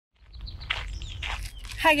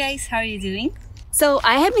Hi guys, how are you doing? So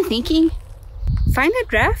I have been thinking, Final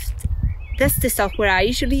Draft, that's the software I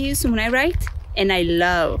usually use when I write, and I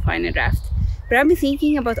love Final Draft. But I've been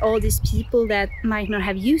thinking about all these people that might not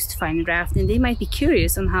have used Final Draft and they might be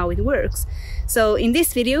curious on how it works. So in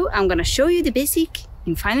this video, I'm gonna show you the basic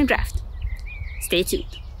in Final Draft. Stay tuned.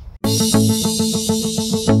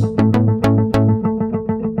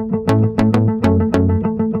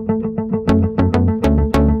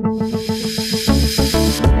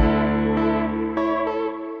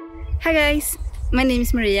 Hi guys, my name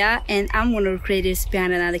is Maria and I'm one of the creators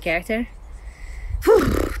behind Another Character.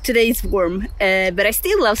 Whew, today is warm, but I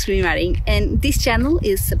still love screenwriting, and this channel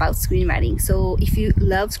is about screenwriting. So if you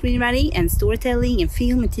love screenwriting and storytelling and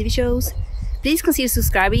film and TV shows, please consider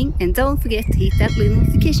subscribing and don't forget to hit that little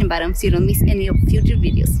notification button so you don't miss any of future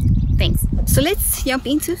videos. Thanks. So let's jump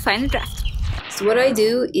into Final Draft. So what I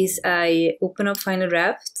do is I open up Final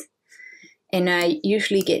Draft and I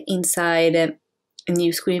usually get inside a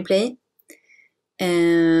new screenplay.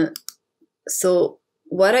 So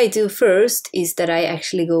what I do first is that I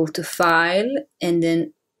actually go to File and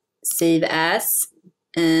then Save As,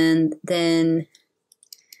 and then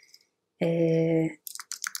I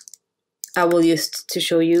will just to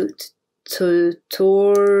show you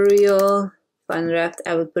tutorial Final Draft.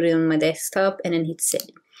 I will put it on my desktop and then hit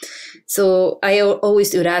save. So I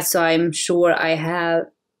always do that, so I'm sure I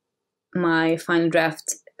have my Final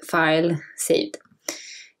Draft file saved.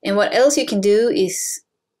 And what else you can do is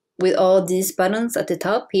with all these buttons at the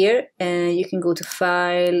top here, you can go to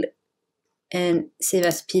File and Save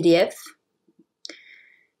as PDF.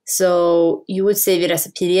 So you would save it as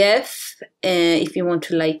a PDF if you want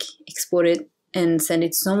to like export it and send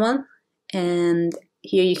it to someone. And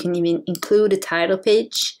here you can even include a title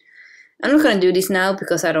page. I'm not going to do this now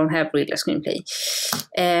because I don't have regular screenplay.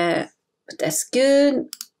 But that's good.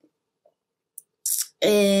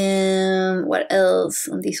 And what else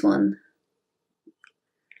on this one?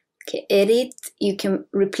 Okay, edit. You can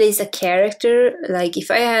replace a character. Like if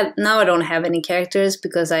I had, now I don't have any characters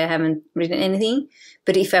because I haven't written anything.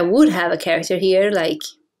 But if I would have a character here, like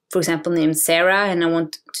for example named Sarah, and I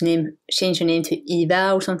want to change her name to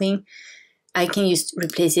Eva or something, I can just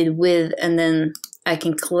replace it with, and then I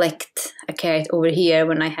can collect a character over here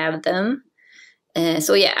when I have them.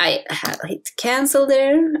 So yeah, I hit cancel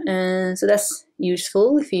there, so that's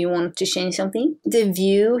useful if you want to change something. The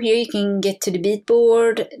view here, you can get to the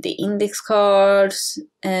beatboard, the index cards,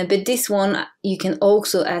 but this one you can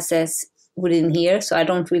also access within here, so I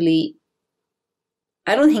don't hang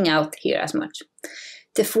out here as much.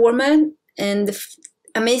 The format, and the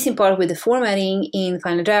amazing part with the formatting in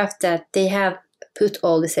Final Draft that they have put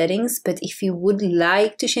all the settings, but if you would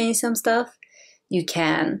like to change some stuff, you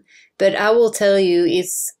can. But I will tell you,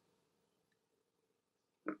 it's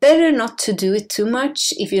better not to do it too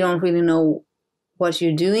much if you don't really know what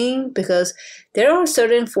you're doing, because there are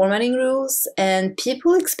certain formatting rules and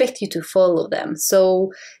people expect you to follow them.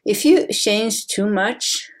 So if you change too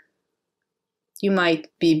much, you might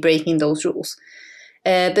be breaking those rules.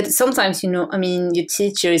 But sometimes, you know, I mean, your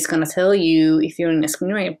teacher is gonna tell you if you're in a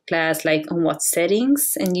screenwriting class, like on what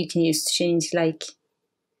settings, and you can just change like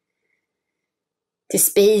the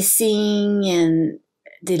spacing and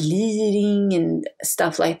the leading and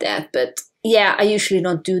stuff like that. But yeah, I usually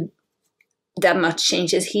don't do that much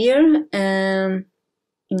changes here.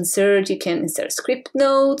 Insert, you can insert script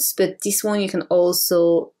notes, but this one you can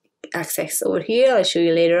also access over here. I'll show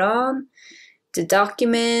you later on. The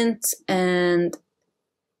document, and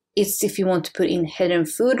it's if you want to put in header and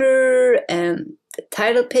footer and the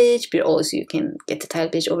title page, but also you can get the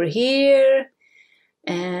title page over here.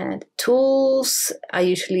 And tools, I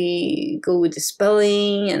usually go with the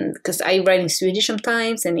spelling, and because I write in Swedish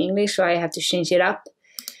sometimes and English, so I have to change it up.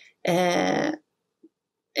 And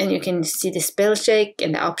you can see the spell check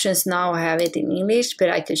and the options. Now I have it in English, but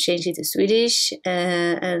I could change it to Swedish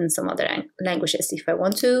and some other languages if I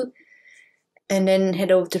want to. And then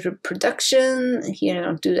head over to the production. Here I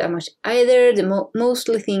don't do that much either. The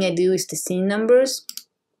mostly thing I do is the scene numbers.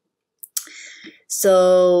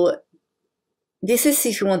 So this is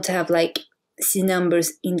if you want to have like scene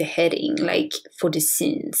numbers in the heading, like for the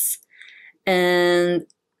scenes. And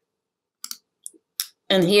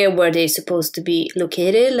here where they're supposed to be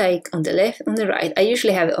located, like on the left, on the right. I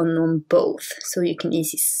usually have it on both, so you can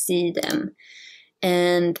easily see them.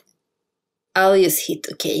 And I'll just hit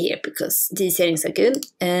OK here because these settings are good.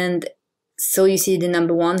 And so you see the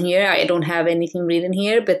number 1 here. I don't have anything written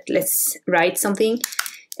here, but let's write something.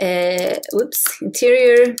 Whoops,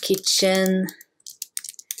 interior, kitchen,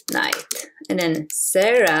 night. And then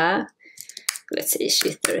Sarah, let's say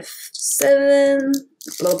sheet 37,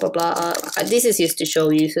 blah, blah, blah. This is just to show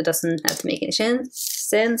you, so it doesn't have to make any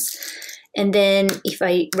sense. And then if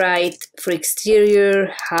I write for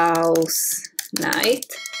exterior, house, night.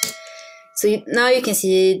 So now you can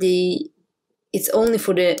see it's only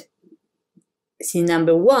for the scene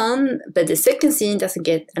number 1, but the second scene doesn't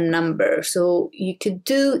get a number. So you could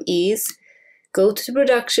do is go to the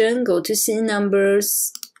production, go to scene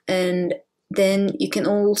numbers, and then you can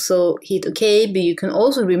also hit OK, but you can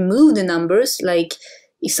also remove the numbers, like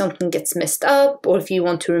if something gets messed up or if you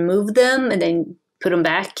want to remove them and then put them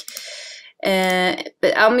back.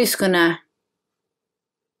 But I'm just gonna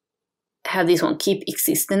have this one keep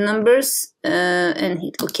existing numbers and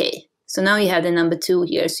hit OK. So now you have the number 2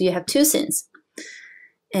 here, so you have 2 scenes.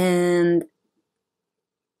 And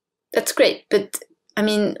that's great, but I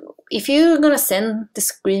mean, if you're gonna send the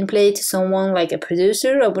screenplay to someone like a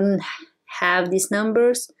producer, I wouldn't have these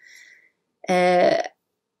numbers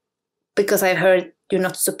because I've heard you're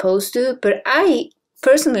not supposed to, but I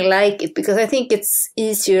personally like it because I think it's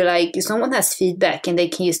easier, like if someone has feedback and they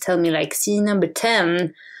can just tell me like scene number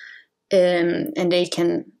 10 and they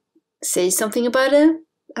can say something about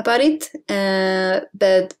it.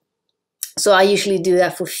 But so I usually do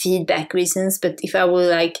that for feedback reasons, but if I will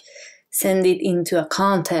like send it into a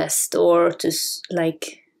contest or to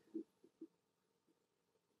like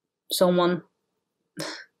someone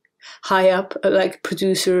high up, like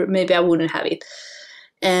producer, maybe I wouldn't have it.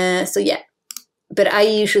 So yeah, but I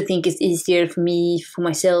usually think it's easier for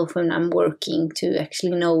myself when I'm working to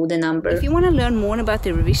actually know the number. If you want to learn more about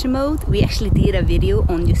the revision mode, we actually did a video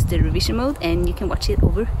on just the revision mode and you can watch it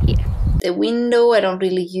over here. The window, I don't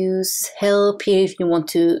really use help here if you want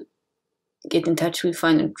to get in touch with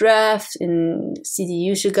final draft and see the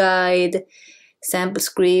user guide, sample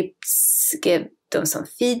scripts, give them some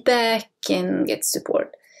feedback and get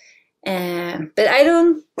support. But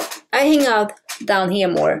I hang out down here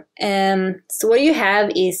more. So what you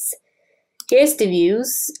have is, here's the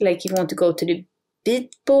views, like you want to go to the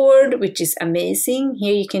beat board, which is amazing.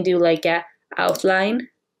 Here you can do like a outline,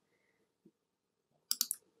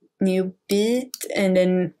 new beat, and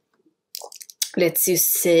then let's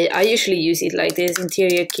just say, I usually use it like this,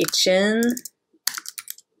 interior kitchen.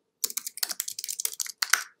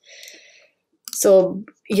 So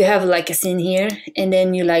you have like a scene here, and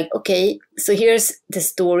then you like, okay, so here's the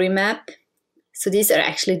story map. So these are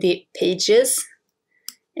actually the pages,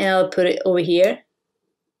 and I'll put it over here.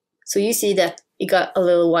 So you see that it got a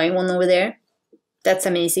little white one over there. That's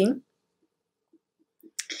amazing.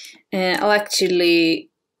 I'll actually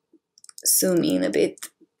zoom in a bit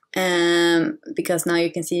because now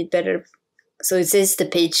you can see it better. So it says the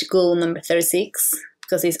page goal number 36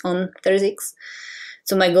 because it's on 36.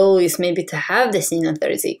 So my goal is maybe to have the scene on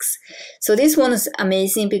 36. So this one is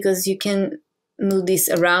amazing because you can move this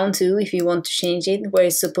around too if you want to change it where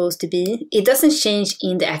it's supposed to be. It doesn't change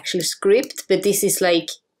in the actual script, but this is like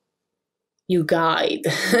your guide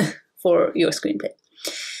for your screenplay.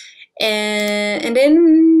 And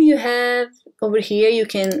then you have over here, you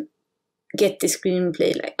can get the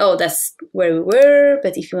screenplay like, oh, that's where we were.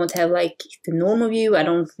 But if you want to have like the normal view, I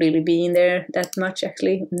don't really be in there that much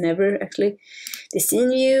actually, never actually. The scene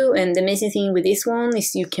view, and the amazing thing with this one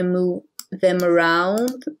is you can move them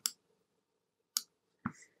around.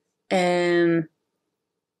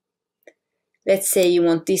 Let's say you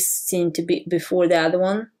want this scene to be before the other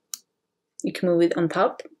one, you can move it on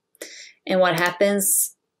top. And what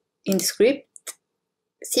happens in the script,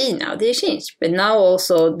 see, now they changed, but now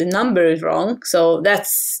also the number is wrong. So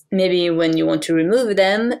that's maybe when you want to remove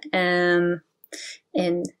them and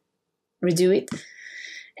redo it.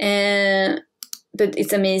 But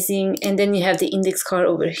it's amazing. And then you have the index card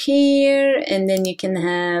over here, and then you can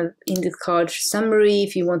have index card summary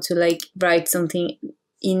if you want to like write something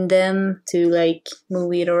in them to like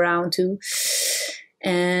move it around too.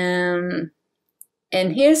 And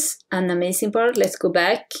here's an amazing part. Let's go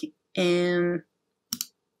back.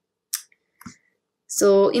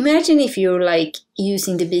 So imagine if you're like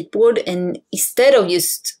using the beatboard, and instead of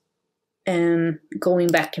just going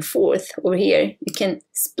back and forth over here, you can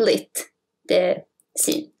split the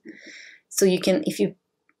scene. So you can, if you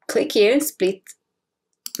click here, split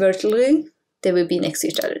vertically, they will be next to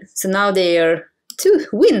each other. So now they are two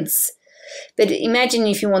winds. But imagine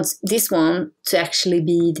if you want this one to actually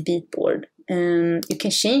be the beatboard, you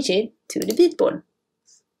can change it to the beatboard.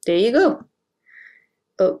 There you go.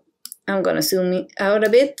 Oh, I'm gonna zoom it out a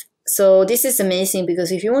bit. So this is amazing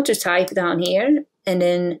because if you want to type down here and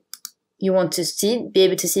then you want to be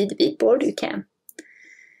able to see the beatboard, you can.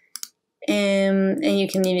 And you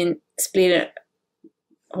can even split it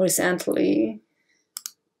horizontally.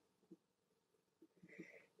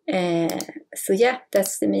 So yeah,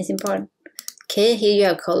 that's the amazing part. Okay, here you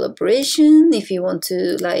have collaboration. If you want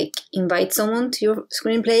to like invite someone to your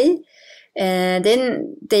screenplay,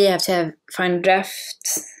 then they have to have Final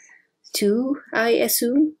Draft 2, I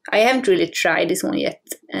assume. I haven't really tried this one yet,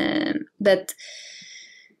 but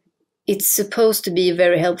it's supposed to be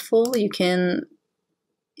very helpful. Then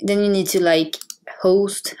you need to like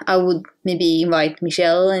host. I would maybe invite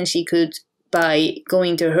Michelle, and she could, by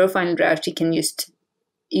going to her Final Draft, she can just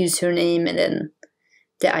use her name and then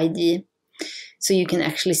the ID. So you can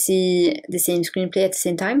actually see the same screenplay at the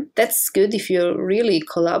same time. That's good if you're really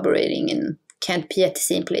collaborating and can't be at the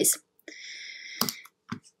same place.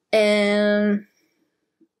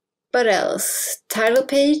 What else? Title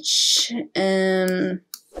page.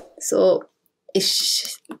 So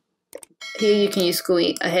here you can just go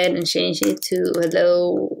ahead and change it to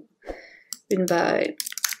hello, written by,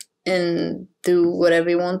 and do whatever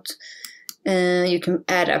you want. You can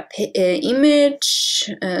add a image,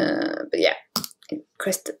 but yeah,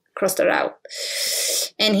 cross that out.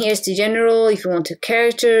 And here's the general, if you want a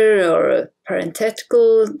character or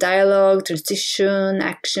parenthetical, dialogue, transition,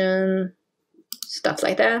 action, stuff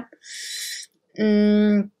like that.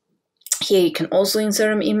 Here you can also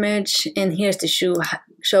insert an image, and here's the show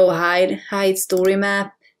hide story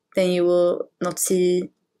map. Then you will not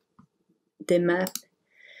see the map.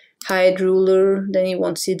 Hide ruler, then you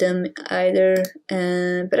won't see them either.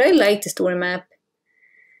 But I like the story map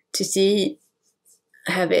to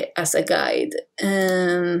have it as a guide.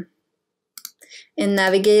 And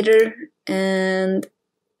navigator, and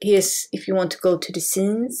here's if you want to go to the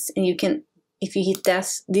scenes, and you can, if you hit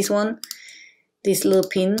this little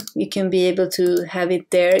pin, you can be able to have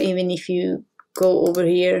it there even if you go over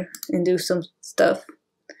here and do some stuff,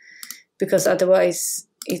 because otherwise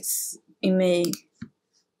it may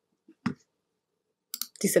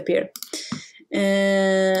disappear.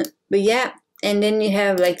 But yeah, and then you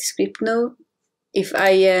have like script note. If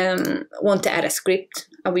I want to add a script,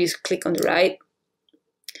 I will just click on the right,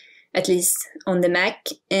 at least on the Mac,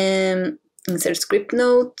 and insert script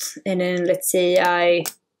note. And then let's say I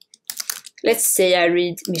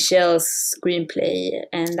read Michelle's screenplay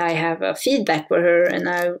and I have a feedback for her, and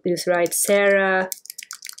I just write Sarah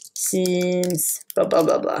scenes blah blah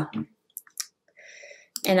blah blah,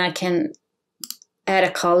 and I can add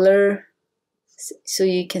a color, so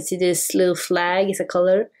you can see this little flag is a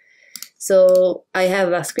color. So I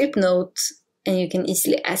have a script note, and you can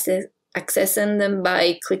easily access them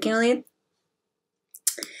by clicking on it.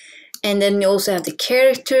 And then you also have the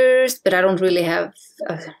characters, but I don't really have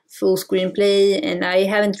a full screenplay, and I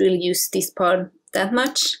haven't really used this part that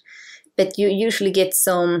much. But you usually get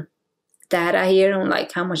some data here on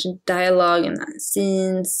like how much dialogue and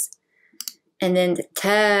scenes. And then the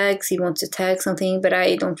tags, you want to tag something, but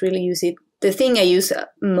I don't really use it. The thing I use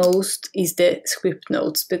most is the script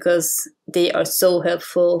notes, because they are so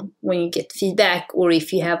helpful when you get feedback, or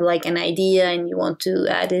if you have like an idea and you want to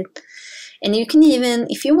add it. And you can even,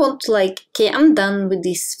 if you want to like, okay, I'm done with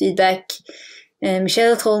this feedback.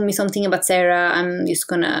 Michelle told me something about Sarah, I'm just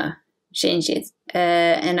gonna change it.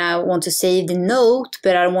 And I want to save the note,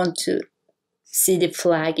 but I want to see the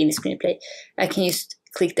flag in the screenplay. I can just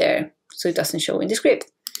click there, so it doesn't show in the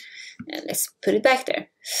script. And let's put it back there.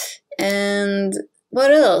 And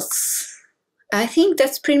what else? I think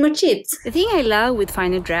that's pretty much it. The thing I love with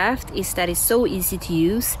Final Draft is that it's so easy to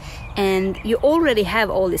use, and you already have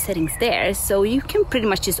all the settings there, so you can pretty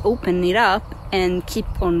much just open it up and keep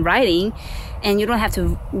on writing, and you don't have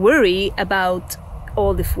to worry about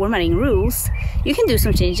all the formatting rules. You can do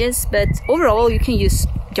some changes, but overall you can just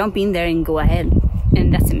jump in there and go ahead.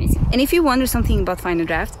 And that's amazing. And if you wonder something about Final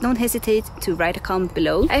Draft, don't hesitate to write a comment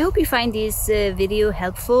below. I hope you find this video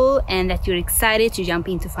helpful, and that you're excited to jump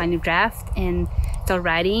into Final Draft and start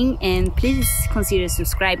writing. And please consider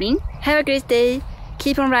subscribing. Have a great day.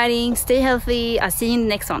 Keep on writing. Stay healthy. I'll see you in the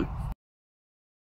next one.